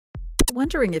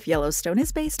Wondering if Yellowstone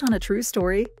is based on a true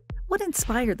story? What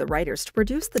inspired the writers to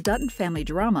produce the Dutton family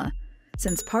drama?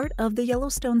 Since part of the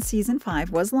Yellowstone Season 5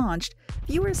 was launched,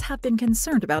 viewers have been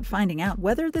concerned about finding out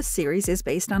whether the series is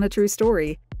based on a true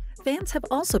story. Fans have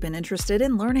also been interested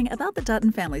in learning about the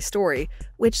Dutton family story,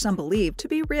 which some believe to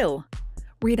be real.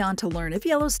 Read on to learn if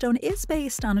Yellowstone is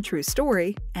based on a true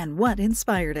story and what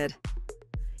inspired it.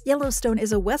 Yellowstone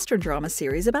is a Western drama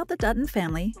series about the Dutton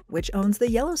family, which owns the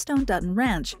Yellowstone Dutton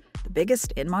Ranch, the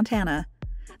biggest in Montana.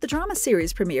 The drama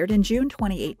series premiered in June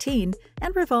 2018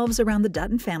 and revolves around the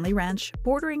Dutton family ranch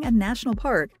bordering a national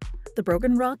park, the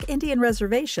Broken Rock Indian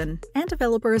Reservation, and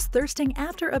developers thirsting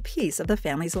after a piece of the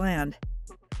family's land.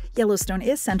 Yellowstone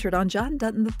is centered on John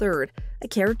Dutton III, a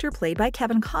character played by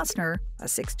Kevin Costner, a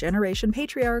sixth-generation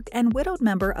patriarch and widowed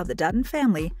member of the Dutton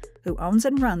family who owns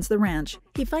and runs the ranch.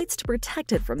 He fights to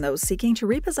protect it from those seeking to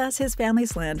repossess his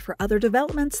family's land for other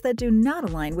developments that do not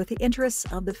align with the interests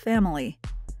of the family.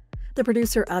 The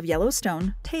producer of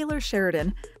Yellowstone, Taylor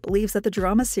Sheridan, believes that the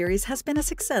drama series has been a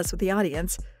success with the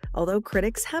audience, although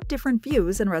critics have different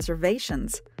views and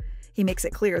reservations. He makes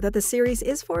it clear that the series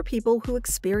is for people who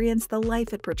experience the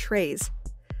life it portrays.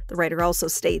 The writer also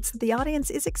states that the audience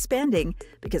is expanding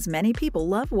because many people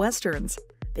love Westerns.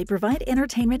 They provide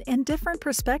entertainment and different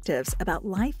perspectives about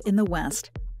life in the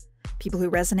West. People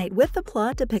who resonate with the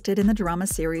plot depicted in the drama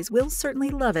series will certainly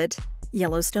love it.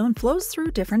 Yellowstone flows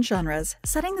through different genres,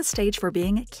 setting the stage for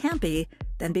being campy,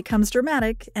 then becomes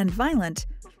dramatic and violent.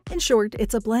 In short,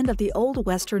 it's a blend of the old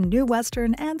Western, new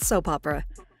Western, and soap opera.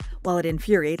 While it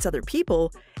infuriates other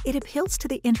people, it appeals to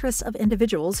the interests of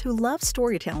individuals who love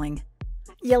storytelling.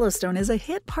 Yellowstone is a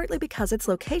hit partly because its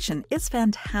location is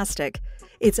fantastic.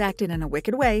 It's acted in a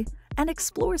wicked way and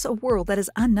explores a world that is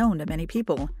unknown to many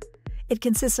people. It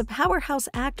consists of powerhouse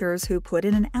actors who put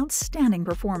in an outstanding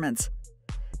performance.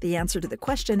 The answer to the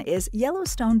question, is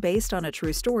Yellowstone based on a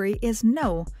true story, is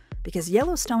no, because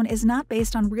Yellowstone is not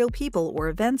based on real people or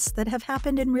events that have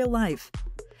happened in real life.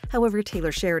 However,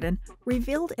 Taylor Sheridan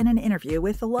revealed in an interview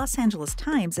with the Los Angeles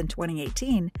Times in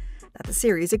 2018 that the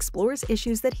series explores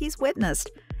issues that he's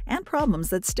witnessed and problems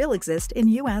that still exist in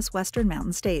U.S. Western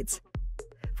mountain states.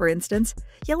 For instance,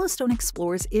 Yellowstone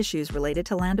explores issues related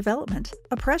to land development,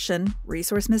 oppression,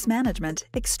 resource mismanagement,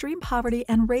 extreme poverty,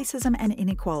 and racism and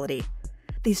inequality.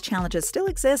 These challenges still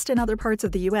exist in other parts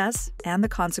of the U.S., and the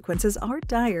consequences are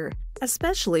dire,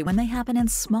 especially when they happen in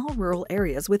small rural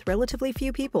areas with relatively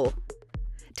few people.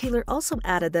 Taylor also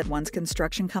added that once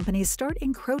construction companies start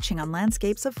encroaching on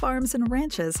landscapes of farms and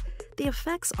ranches, the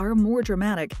effects are more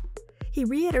dramatic. He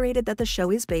reiterated that the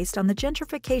show is based on the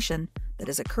gentrification that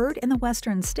has occurred in the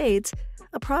western states,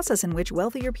 a process in which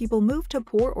wealthier people move to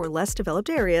poor or less developed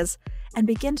areas and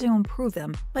begin to improve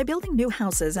them by building new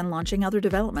houses and launching other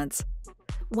developments.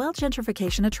 While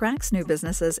gentrification attracts new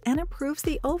businesses and improves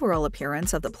the overall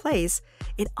appearance of the place,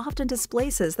 it often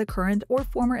displaces the current or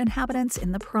former inhabitants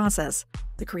in the process.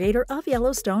 The creator of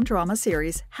Yellowstone drama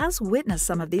series has witnessed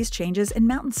some of these changes in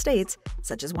mountain states,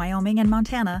 such as Wyoming and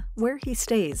Montana, where he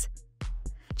stays.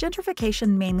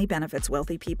 Gentrification mainly benefits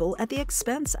wealthy people at the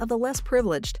expense of the less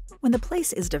privileged. When the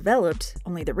place is developed,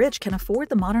 only the rich can afford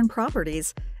the modern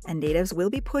properties, and natives will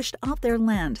be pushed off their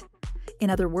land. In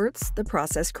other words, the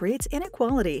process creates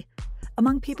inequality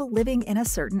among people living in a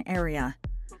certain area.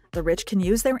 The rich can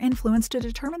use their influence to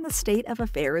determine the state of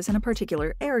affairs in a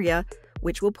particular area,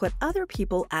 which will put other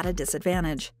people at a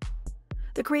disadvantage.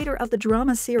 The creator of the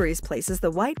drama series places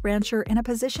the white rancher in a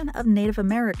position of Native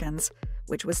Americans,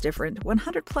 which was different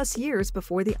 100+ years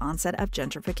before the onset of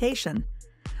gentrification.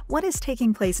 What is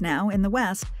taking place now in the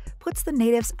West puts the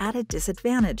natives at a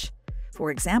disadvantage.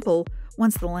 For example,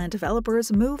 once the land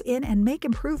developers move in and make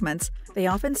improvements, they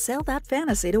often sell that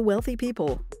fantasy to wealthy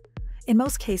people. In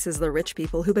most cases, the rich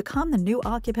people who become the new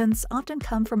occupants often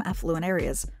come from affluent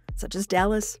areas, such as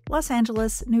Dallas, Los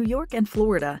Angeles, New York, and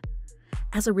Florida.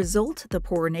 As a result, the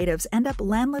poorer natives end up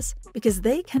landless because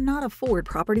they cannot afford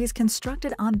properties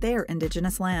constructed on their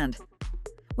indigenous land.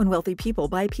 When wealthy people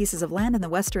buy pieces of land in the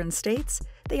western states,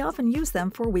 they often use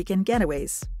them for weekend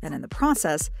getaways, and in the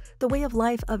process, the way of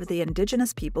life of the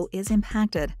indigenous people is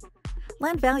impacted.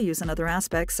 Land values and other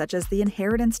aspects such as the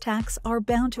inheritance tax are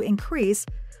bound to increase,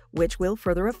 which will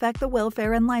further affect the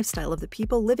welfare and lifestyle of the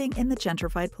people living in the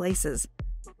gentrified places.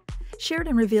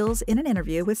 Sheridan reveals in an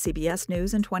interview with CBS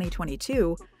News in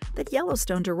 2022 that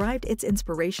Yellowstone derived its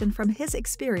inspiration from his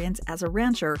experience as a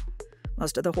rancher.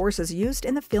 Most of the horses used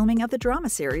in the filming of the drama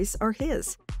series are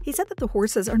his. He said that the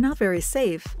horses are not very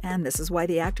safe, and this is why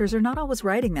the actors are not always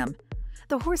riding them.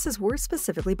 The horses were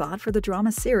specifically bought for the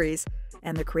drama series,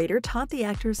 and the creator taught the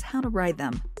actors how to ride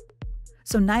them.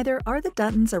 So neither are the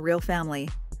Duttons a real family.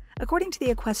 According to the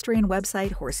equestrian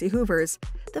website Horsey Hoover's,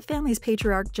 the family's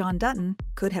patriarch John Dutton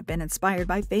could have been inspired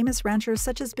by famous ranchers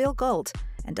such as Bill Galt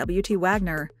and W.T.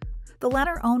 Wagner. The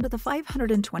latter owned the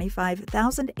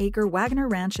 525,000-acre Wagner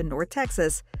Ranch in North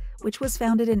Texas, which was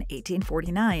founded in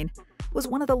 1849, was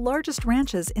one of the largest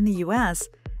ranches in the U.S.,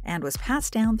 and was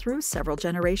passed down through several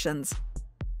generations.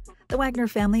 The Wagner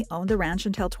family owned the ranch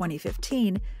until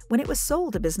 2015, when it was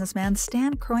sold to businessman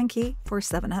Stan Kroenke for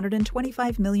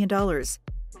 $725 million.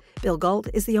 Bill Galt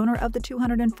is the owner of the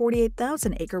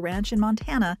 248,000-acre ranch in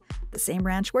Montana, the same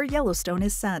ranch where Yellowstone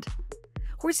is set.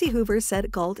 Horsey Hoover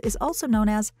said Galt is also known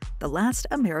as the last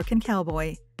American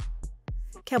cowboy.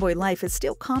 Cowboy life is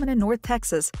still common in North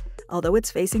Texas, although it's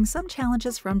facing some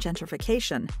challenges from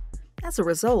gentrification. As a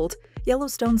result,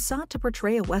 Yellowstone sought to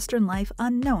portray a Western life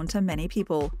unknown to many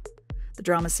people. The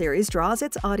drama series draws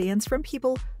its audience from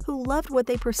people who loved what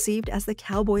they perceived as the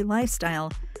cowboy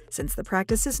lifestyle, since the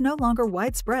practice is no longer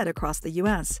widespread across the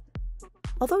U.S.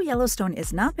 Although Yellowstone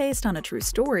is not based on a true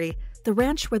story, the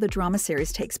ranch where the drama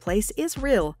series takes place is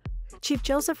real. Chief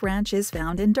Joseph Ranch is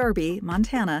found in Darby,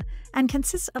 Montana, and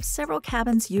consists of several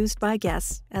cabins used by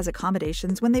guests as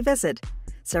accommodations when they visit.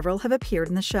 Several have appeared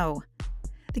in the show.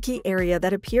 The key area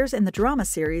that appears in the drama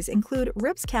series include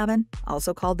Rip's Cabin,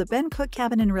 also called the Ben Cook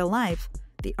Cabin in real life,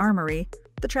 the Armory,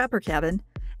 the Trapper Cabin,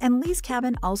 and Lee's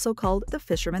Cabin, also called the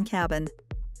Fisherman Cabin.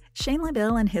 Shane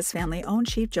LaBelle and his family owned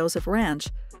Chief Joseph Ranch.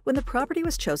 When the property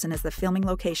was chosen as the filming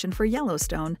location for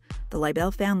Yellowstone, the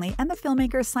LaBelle family and the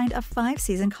filmmakers signed a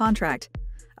 5-season contract.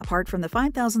 Apart from the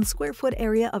 5,000-square-foot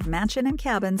area of mansion and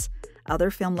cabins,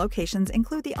 other film locations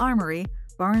include the Armory,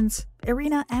 barns,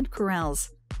 arena, and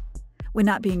corrals. When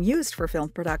not being used for film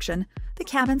production, the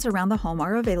cabins around the home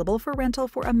are available for rental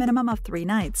for a minimum of 3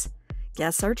 nights.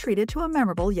 Guests are treated to a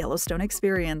memorable Yellowstone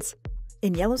experience.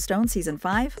 In Yellowstone Season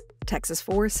 5, Texas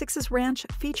 4-6's ranch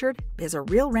featured is a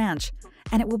real ranch,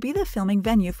 and it will be the filming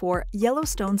venue for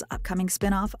Yellowstone's upcoming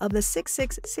spin-off of the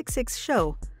 6666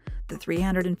 show. The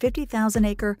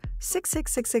 350,000-acre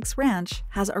 6666 Ranch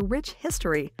has a rich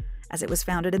history, as it was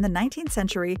founded in the 19th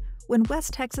century when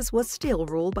West Texas was still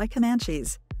ruled by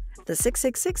Comanches. The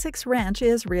 6666 Ranch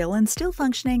is real and still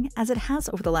functioning as it has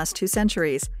over the last 2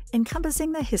 centuries,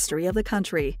 encompassing the history of the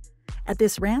country. At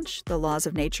this ranch, the laws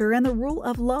of nature and the rule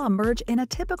of law merge in a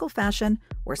typical fashion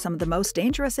where some of the most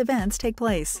dangerous events take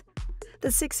place.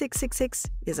 The 6666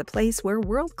 is a place where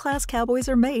world-class cowboys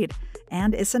are made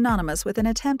and is synonymous with an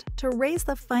attempt to raise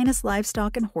the finest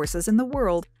livestock and horses in the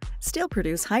world, still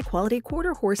produce high-quality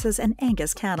quarter horses and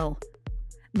Angus cattle.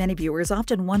 Many viewers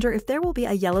often wonder if there will be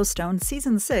a Yellowstone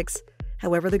Season 6.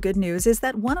 However, the good news is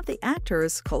that one of the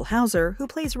actors, Cole Hauser, who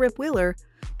plays Rip Wheeler,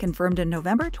 confirmed in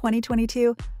November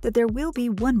 2022 that there will be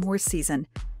one more season,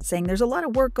 saying there's a lot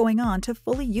of work going on to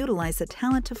fully utilize the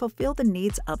talent to fulfill the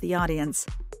needs of the audience.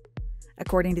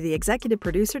 According to the executive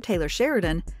producer Taylor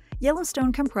Sheridan,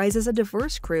 Yellowstone comprises a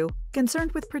diverse crew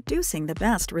concerned with producing the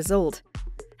best result.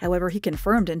 However, he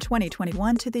confirmed in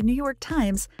 2021 to the New York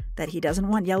Times that he doesn't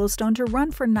want Yellowstone to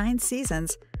run for 9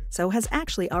 seasons, so has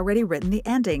actually already written the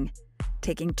ending.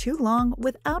 Taking too long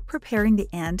without preparing the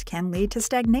end can lead to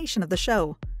stagnation of the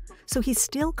show, so he's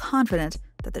still confident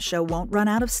that the show won't run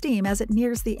out of steam as it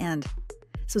nears the end.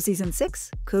 So Season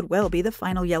 6 could well be the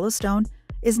final Yellowstone,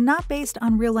 is not based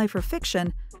on real life or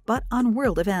fiction, but on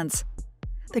world events.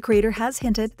 The creator has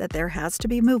hinted that there has to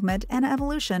be movement and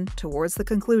evolution towards the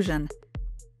conclusion.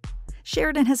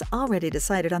 Sheridan has already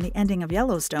decided on the ending of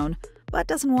Yellowstone, but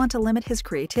doesn't want to limit his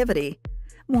creativity.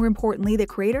 More importantly, the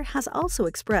creator has also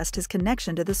expressed his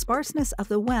connection to the sparseness of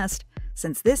the West,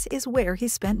 since this is where he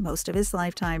spent most of his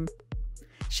lifetime.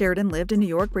 Sheridan lived in New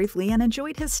York briefly and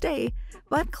enjoyed his stay,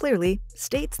 but clearly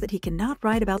states that he cannot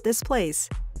write about this place.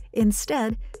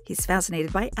 Instead, he's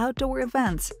fascinated by outdoor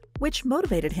events, which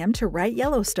motivated him to write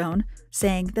Yellowstone,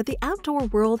 saying that the outdoor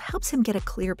world helps him get a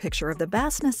clear picture of the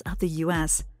vastness of the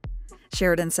U.S.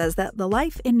 Sheridan says that the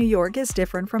life in New York is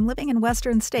different from living in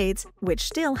Western states, which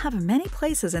still have many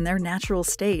places in their natural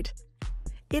state.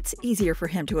 It's easier for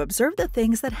him to observe the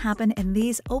things that happen in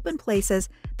these open places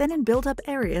than in built-up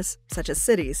areas, such as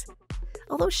cities.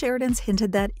 Although Sheridan's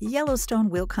hinted that Yellowstone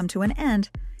will come to an end,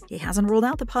 he hasn't ruled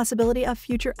out the possibility of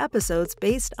future episodes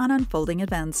based on unfolding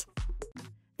events.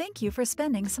 Thank you for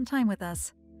spending some time with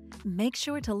us. Make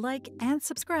sure to like and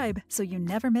subscribe so you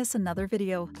never miss another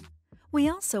video. We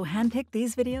also handpicked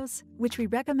these videos, which we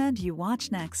recommend you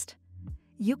watch next.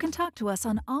 You can talk to us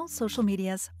on all social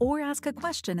medias or ask a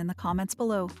question in the comments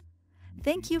below.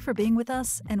 Thank you for being with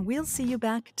us, and we'll see you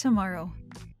back tomorrow.